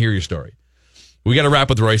story. We want to hear your story. We got to wrap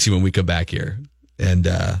with Royce when we come back here. And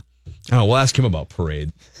we'll ask him about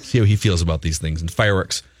Parade. See how he feels about these things and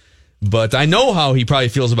fireworks. But I know how he probably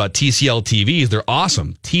feels about TCL TVs. They're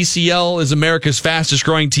awesome. TCL is America's fastest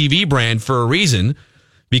growing TV brand for a reason,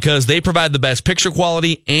 because they provide the best picture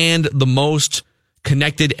quality and the most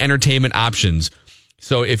connected entertainment options.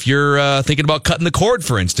 So if you're thinking about cutting the cord,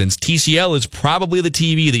 for instance, TCL is probably the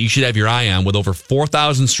TV that you should have your eye on, with over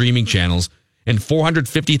 4,000 streaming channels and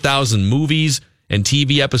 450,000 movies and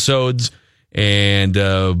TV episodes, and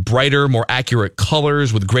brighter, more accurate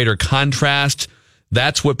colors with greater contrast.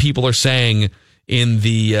 That's what people are saying in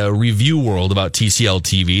the review world about TCL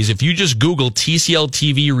TVs. If you just Google TCL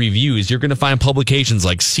TV reviews, you're going to find publications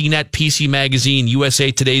like CNET, PC Magazine, USA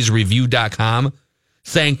Today's Review.com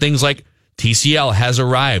saying things like, TCL has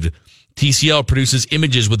arrived. TCL produces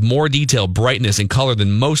images with more detail, brightness, and color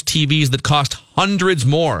than most TVs that cost hundreds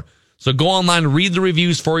more. So go online, read the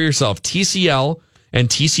reviews for yourself. TCL and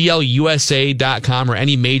TCLUSA.com or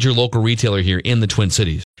any major local retailer here in the Twin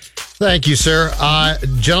Cities. Thank you, sir.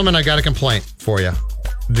 Gentlemen, I got a complaint for you.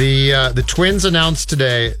 The Twins announced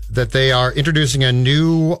today that they are introducing a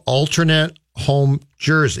new alternate home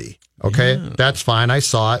jersey. Okay, That's fine. I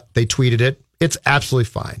saw it. They tweeted it. It's absolutely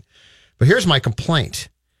fine. But here's my complaint.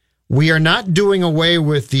 We are not doing away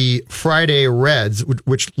with the Friday Reds,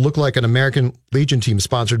 which look like an American Legion team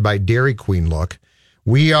sponsored by Dairy Queen look.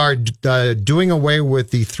 We are doing away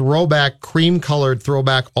with the throwback, cream-colored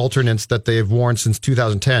throwback alternates that they've worn since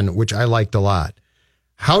 2010, which I liked a lot.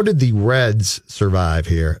 How did the Reds survive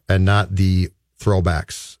here and not the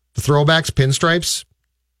throwbacks? The throwbacks, pinstripes,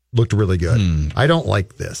 looked really good. I don't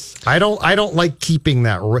like this. I don't like keeping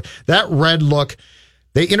that red look.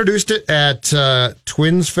 They introduced it at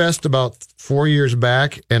Twins Fest about 4 years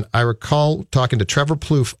back, and I recall talking to Trevor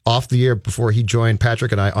Plouffe off the air before he joined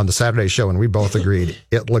Patrick and I on the Saturday show, and we both agreed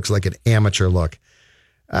it looks like an amateur look.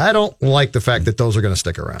 I don't like the fact that those are going to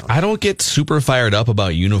stick around. I don't get super fired up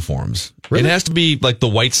about uniforms. Really? It has to be like the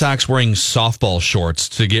White Sox wearing softball shorts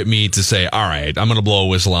to get me to say, all right, I'm going to blow a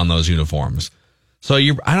whistle on those uniforms. So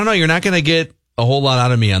I don't know, you're not going to get a whole lot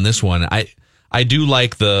out of me on this one. I do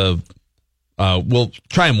like the... we'll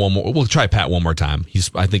try him one more. We'll try Pat one more time.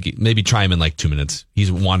 I think maybe try him in like 2 minutes.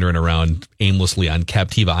 He's wandering around aimlessly on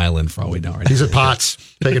Captiva Island for all we know. Right? He's at Potts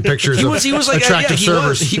taking pictures of attractive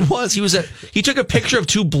servers. He took a picture of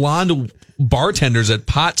two blonde bartenders at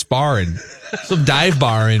Potts Bar and some dive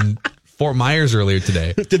bar in Fort Myers earlier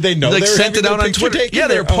today. Did they know? They they were sent it out on Twitter. taken? Yeah,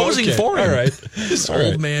 they were posing for him. All right, this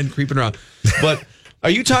old man creeping around, but. Are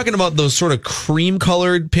you talking about those sort of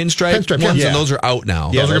cream-colored pinstripe ones? Yeah. And those are out now.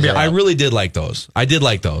 Yeah, those are gonna be I really did like those. I did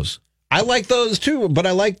like those. I like those too, but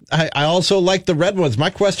I also like the red ones. My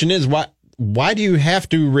question is, why do you have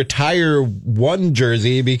to retire one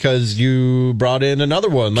jersey because you brought in another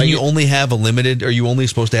one? Can you only have a limited? Are you only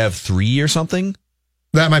supposed to have 3 or something?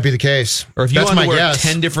 That might be the case. Or if you That's want to my wear guess.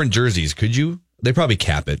 10 different jerseys, could you? They probably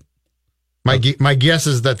cap it. My guess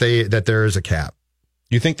is that there is a cap.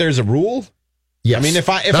 You think there's a rule? Yes. I mean,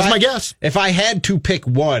 that's my guess. If I had to pick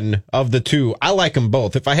one of the two, I like them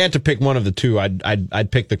both. If I had to pick one of the two,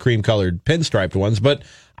 I'd pick the cream colored pinstriped ones. But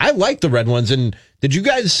I like the red ones. And did you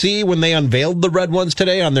guys see when they unveiled the red ones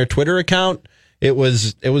today on their Twitter account? It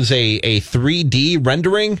was a 3D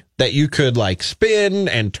rendering that you could like spin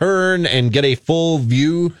and turn and get a full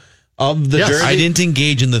view of the jersey. I didn't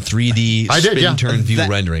engage in the 3D turn view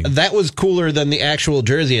rendering. That was cooler than the actual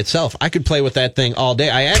jersey itself. I could play with that thing all day.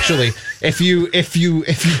 I actually, if you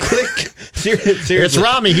click, seriously, it's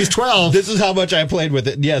Rami. He's 12. This is how much I played with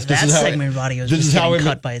it. Yes, this is how segment of audio is just getting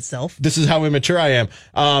cut by itself. This is how immature I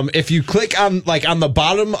am. If you click on the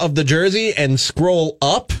bottom of the jersey and scroll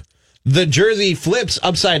up, the jersey flips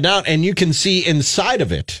upside down, and you can see inside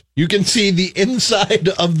of it. You can see the inside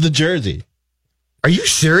of the jersey. Are you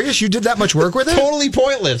serious? You did that much work with it? Totally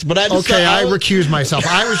pointless. But I recuse myself.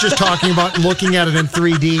 I was just talking about looking at it in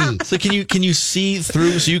 3D. So can you see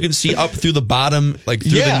through? So you can see up through the bottom, like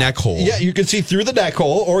through the neck hole. Yeah, you can see through the neck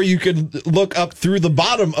hole, or you could look up through the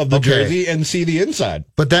bottom of the jersey and see the inside.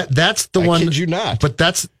 But that's the one. I kid you not. But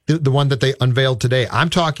that's the one that they unveiled today. I'm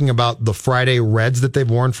talking about the Friday Reds that they've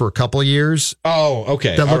worn for a couple of years. Oh,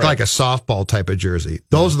 okay. That look like a softball type of jersey.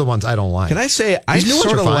 Those are the ones I don't like. Can I say I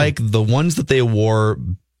sort of like the ones that they wore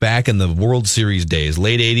back in the World Series days,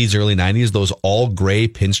 late 80s, early 90s, those all gray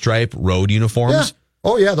pinstripe road uniforms. Yeah.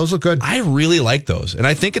 Oh, yeah, those look good. I really like those. And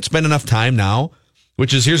I think it's been enough time now,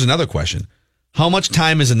 here's another question. How much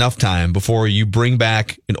time is enough time before you bring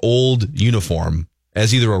back an old uniform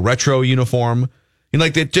as either a retro uniform?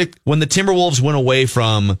 Like when the Timberwolves went away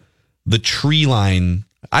from the tree line,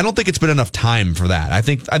 I don't think it's been enough time for that. I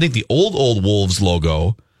think the old Wolves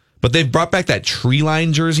logo, but they've brought back that tree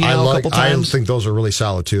line jersey now a couple times. I think those are really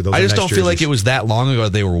solid too. Those I just nice don't feel jerseys. like it was that long ago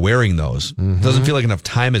that they were wearing those. Mm-hmm. It doesn't feel like enough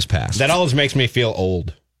time has passed. That always makes me feel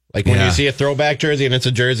old. Like when you see a throwback jersey and it's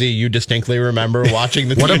a jersey you distinctly remember watching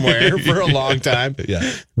the team wear for a long time. Yeah.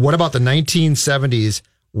 What about the 1970s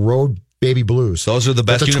road baby blues? Those are the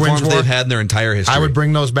best uniforms they've had in their entire history. I would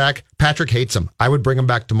bring those back. Patrick hates them. I would bring them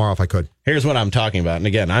back tomorrow if I could. Here's what I'm talking about. And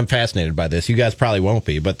again, I'm fascinated by this. You guys probably won't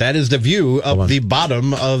be, but that is the view of the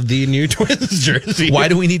bottom of the new Twins jersey. Why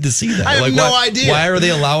do we need to see that? I have no idea. Why are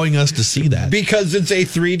they allowing us to see that? Because it's a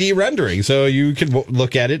 3D rendering, so you can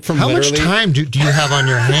look at it from How much time do you have on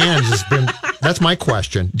your hands? That's my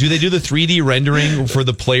question. Do they do the 3D rendering for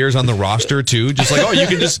the players on the roster too? Just like, you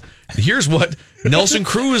can just, here's what Nelson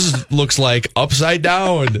Cruz looks like upside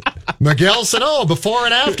down. Miguel Sano, before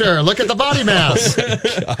and after. Look at the body mass.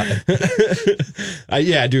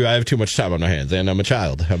 Yeah, I do. I have too much time on my hands, and I'm a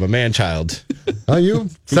child. I'm a man-child. You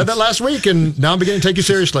said that last week, and now I'm beginning to take you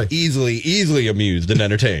seriously. Easily amused and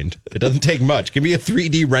entertained. It doesn't take much. Give me a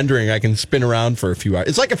 3D rendering I can spin around for a few hours.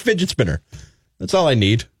 It's like a fidget spinner. That's all I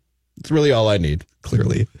need. It's really all I need.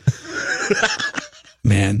 Clearly.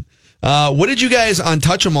 Man. What did you guys on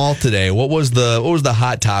Touch 'Em All today? What was the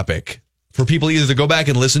hot topic for people either to go back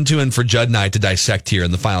and listen to and for Judd and I to dissect here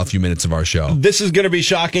in the final few minutes of our show? This is going to be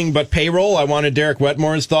shocking, but payroll. I wanted Derek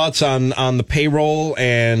Wetmore's thoughts on the payroll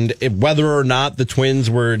and whether or not the Twins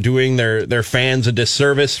were doing their fans a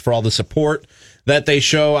disservice for all the support that they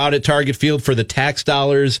show out at Target Field, for the tax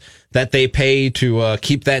dollars that they pay to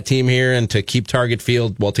keep that team here and to keep Target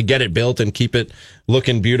Field, to get it built and keep it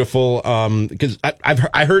looking beautiful. Because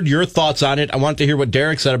I heard your thoughts on it. I want to hear what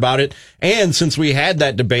Derek said about it. And since we had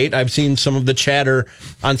that debate, I've seen some of the chatter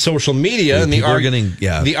on social media and the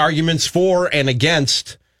arguments for and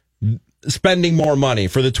against spending more money,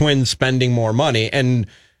 for the Twins spending more money. And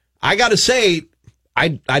I got to say,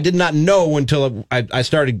 I did not know until I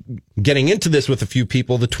started getting into this with a few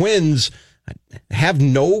people. The Twins have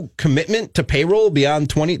no commitment to payroll beyond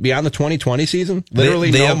the 2020 season. Literally,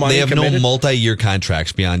 no money. They have committed. no multi-year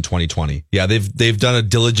contracts beyond 2020. Yeah, they've done a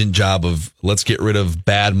diligent job of let's get rid of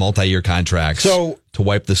bad multi-year contracts. So to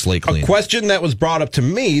wipe the slate clean. A question that was brought up to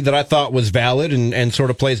me that I thought was valid and sort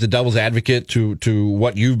of plays the devil's advocate to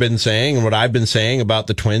what you've been saying and what I've been saying about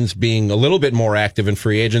the Twins being a little bit more active in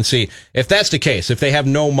free agency. If that's the case, if they have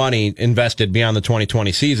no money invested beyond the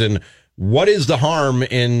 2020 season, what is the harm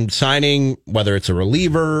in signing, whether it's a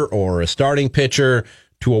reliever or a starting pitcher,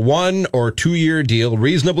 to a 1 or 2 year deal,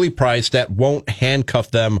 reasonably priced, that won't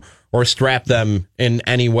handcuff them or strap them in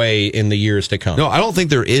any way in the years to come? No, I don't think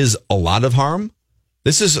there is a lot of harm.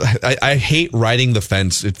 I hate riding the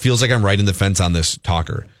fence. It feels like I'm riding the fence on this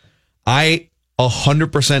talker. I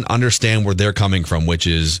 100% understand where they're coming from, which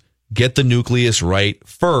is get the nucleus right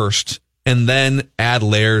first and then add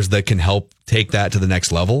layers that can help take that to the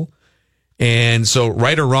next level. And so,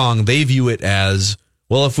 right or wrong, they view it as,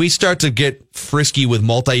 well, if we start to get frisky with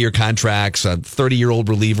multi-year contracts, 30-year-old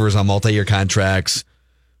relievers on multi-year contracts,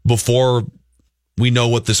 before we know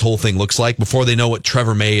what this whole thing looks like, before they know what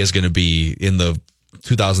Trevor May is going to be in the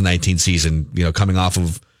 2019 season, coming off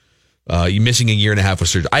of you missing a year and a half with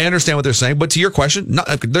surgery. I understand what they're saying, but to your question,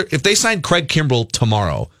 if they signed Craig Kimbrell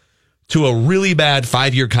tomorrow to a really bad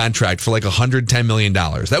 5-year contract for like $110 million,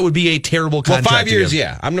 that would be a terrible contract. Well, 5 years,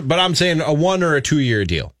 yeah. I'm saying a 1 or a 2 year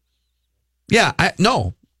deal. Yeah,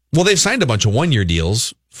 no. Well, they've signed a bunch of 1 year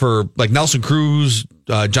deals for like Nelson Cruz,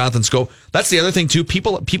 Jonathan Scope. That's the other thing too.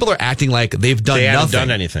 People are acting like they've done nothing. They haven't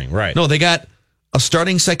done anything, right? No, they got a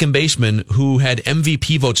starting second baseman who had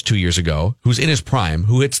MVP votes 2 years ago, who's in his prime,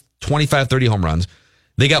 who hits 25, 30 home runs.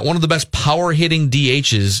 They got one of the best power hitting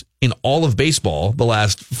DHs in all of baseball the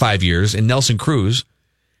last 5 years in Nelson Cruz.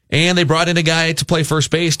 And they brought in a guy to play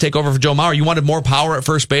first base, take over for Joe Mauer. You wanted more power at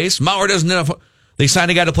first base? Mauer doesn't enough. They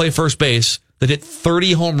signed a guy to play first base that hit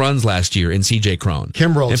 30 home runs last year in C.J. Cron.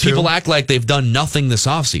 Kimbrel, and too. people act like they've done nothing this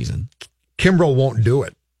offseason. Kimbrel won't do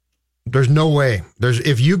it. There's no way.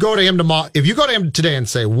 If you go to him today and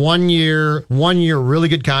say 1 year, really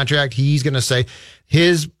good contract, he's going to say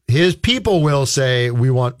his people will say we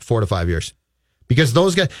want 4 to 5 years, because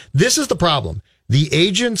those guys. This is the problem. The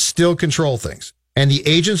agents still control things, and the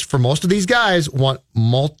agents for most of these guys want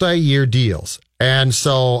multi-year deals. And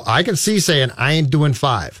so I can see saying I ain't doing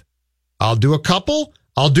 5. I'll do a couple.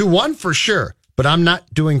 I'll do 1 for sure, but I'm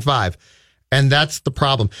not doing 5. And that's the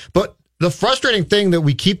problem. But the frustrating thing that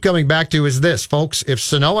we keep coming back to is this, folks. If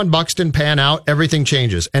Sano and Buxton pan out, everything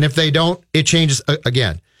changes. And if they don't, it changes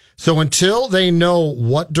again. So until they know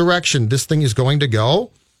what direction this thing is going to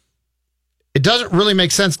go, it doesn't really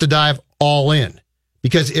make sense to dive all in.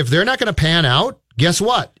 Because if they're not going to pan out, guess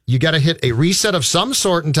what? You got to hit a reset of some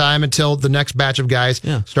sort in time until the next batch of guys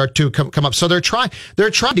start to come up. So they're trying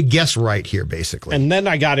to guess right here, basically. And then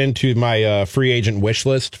I got into my free agent wish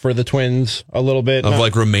list for the Twins a little bit. Of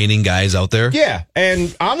like remaining guys out there? Yeah.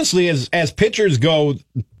 And honestly, as pitchers go,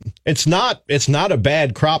 it's not a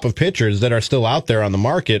bad crop of pitchers that are still out there on the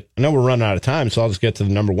market. I know we're running out of time, so I'll just get to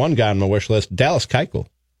the number 1 guy on my wish list, Dallas Keuchel.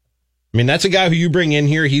 I mean, that's a guy who you bring in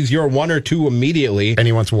here. He's your 1 or 2 immediately. And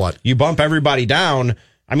he wants what? You bump everybody down.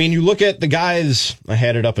 I mean, you look at the guys, I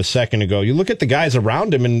had it up a second ago. You look at the guys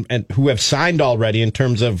around him and who have signed already in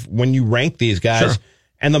terms of when you rank these guys. Sure.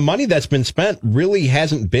 And the money that's been spent really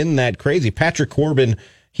hasn't been that crazy. Patrick Corbin,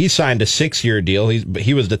 he signed a 6-year deal.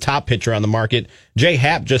 He was the top pitcher on the market. Jay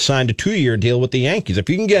Happ just signed a 2-year deal with the Yankees. If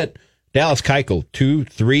you can get Dallas Keuchel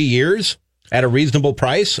 2-3 years at a reasonable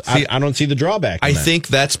price, I don't see the drawback. I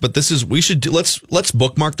think let's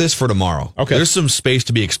bookmark this for tomorrow. Okay. There's some space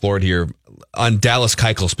to be explored here on Dallas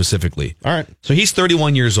Keuchel specifically. All right. So he's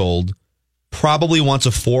 31 years old, probably wants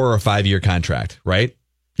a 4 or 5 year contract, right?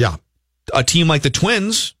 Yeah. A team like the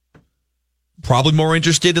Twins, probably more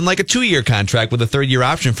interested in like a 2-year contract with a 3rd-year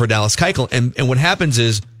option for Dallas Keuchel. And what happens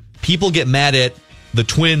is people get mad at the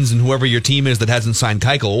Twins and whoever your team is that hasn't signed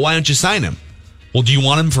Keuchel. Well, why don't you sign him? Well, do you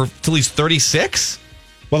want him till he's 36?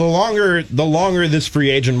 Well, the longer this free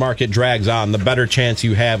agent market drags on, the better chance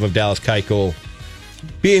you have of Dallas Keuchel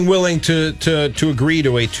being willing to agree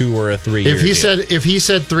to a 2 or a 3 year deal. If he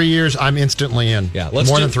said 3 years, I'm instantly in. Yeah,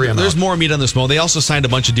 more than 3. There's more meat on this bone. They also signed a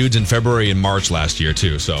bunch of dudes in February and March last year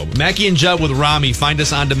too. So Mackey and Judd with Rami. Find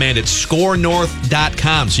us on demand at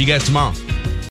scorenorth.com. See you guys tomorrow.